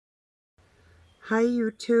Hi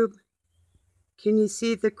YouTube. Can you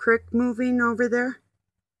see the crick moving over there?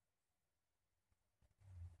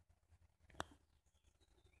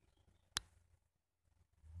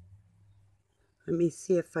 Let me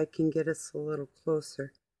see if I can get us a little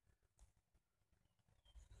closer.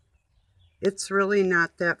 It's really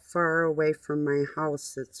not that far away from my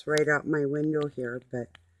house. It's right out my window here, but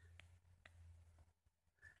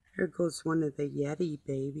here goes one of the Yeti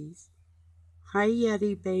babies. Hi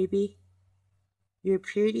Yeti baby. You're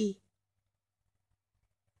pretty.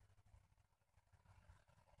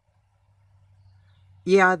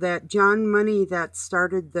 Yeah, that John Money that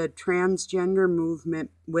started the transgender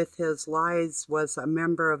movement with his lies was a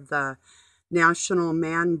member of the National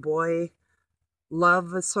Man Boy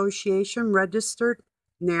Love Association, registered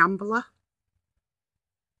NAMBLA.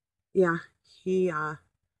 Yeah, he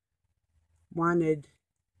wanted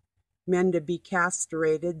men to be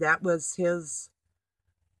castrated. That was his.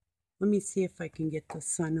 Let me see if I can get the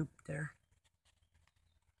sun up there.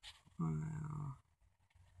 Uh,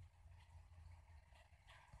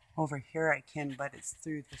 Over here I can, but it's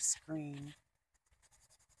through the screen.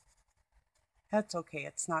 That's okay.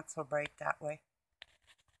 It's not so bright that way.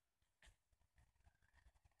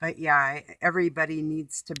 But yeah, everybody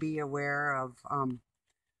needs to be aware of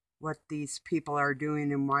what these people are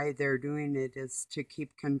doing, and why they're doing it is to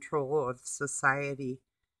keep control of society.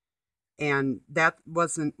 And that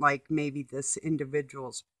wasn't like maybe this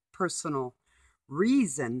individual's personal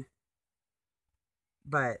reason,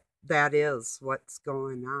 but that is what's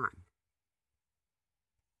going on.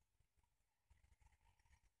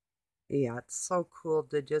 Yeah, it's so cool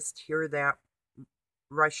to just hear that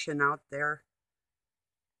rushing out there.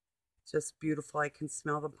 It's just beautiful. I can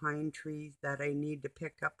smell the pine trees that I need to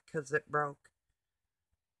pick up because it broke.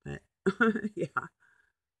 But yeah,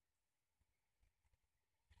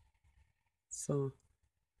 so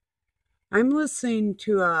I'm listening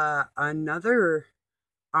to another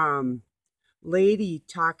um lady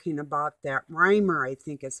talking about that rhymer, I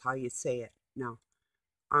think is how you say it now.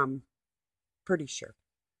 Um, Pretty sure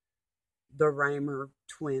the Rhymer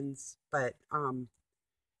twins, but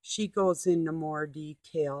she goes into more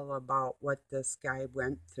detail about what this guy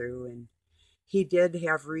went through, and he did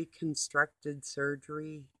have reconstructed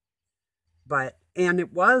surgery, and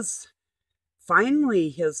it was finally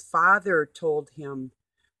his father told him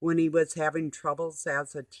when he was having troubles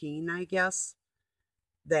as a teen, I guess,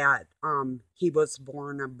 that he was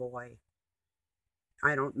born a boy.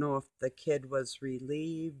 I don't know if the kid was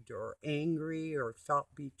relieved or angry or felt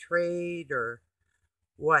betrayed or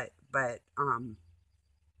what, but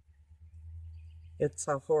it's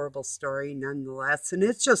a horrible story nonetheless, and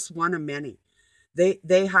it's just one of many.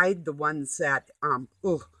 They hide the ones that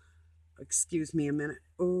oh, excuse me a minute.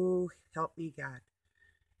 Oh, help me God.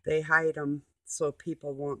 They hide them so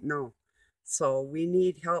people won't know. So we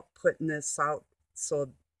need help putting this out, so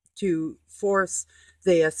to force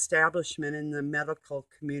the establishment in the medical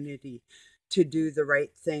community to do the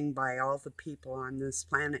right thing by all the people on this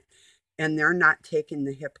planet. And they're not taking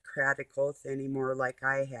the Hippocratic Oath anymore like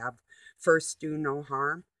I have. First, do no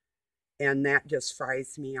harm. And that just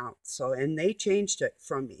fries me out. So, and they changed it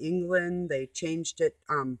from England, they changed it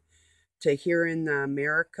to here in the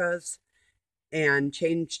Americas, and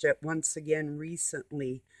changed it once again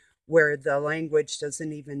recently, where the language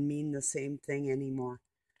doesn't even mean the same thing anymore.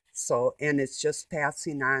 So, and it's just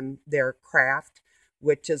passing on their craft,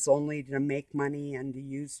 which is only to make money and to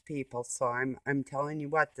use people. So I'm telling you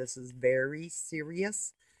what, this is very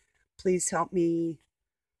serious. Please help me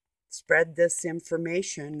spread this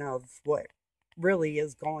information of what really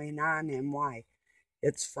is going on and why.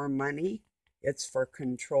 It's for money, it's for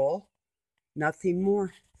control, nothing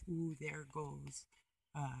more. Ooh, there goes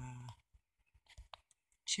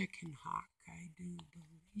chicken hawk, I do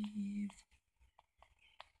believe.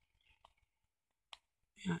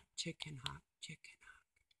 Yeah, chicken hawk, chicken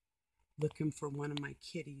hawk. Looking for one of my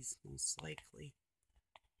kitties, most likely.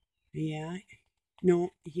 Yeah,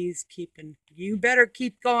 no, he's keeping. You better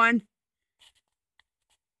keep going.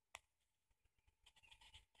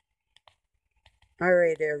 All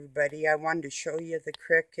right, everybody. I wanted to show you the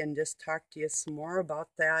crick and just talk to you some more about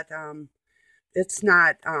that. It's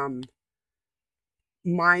not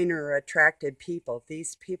minor attracted people.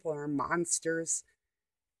 These people are monsters,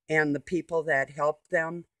 and the people that help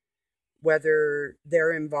them, whether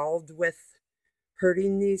they're involved with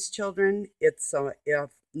hurting these children, it's if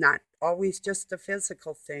not always just a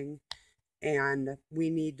physical thing, and we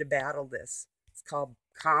need to battle this. It's called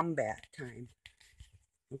combat time.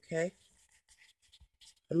 Okay?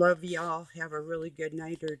 I love y'all. Have a really good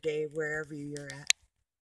night or day wherever you're at.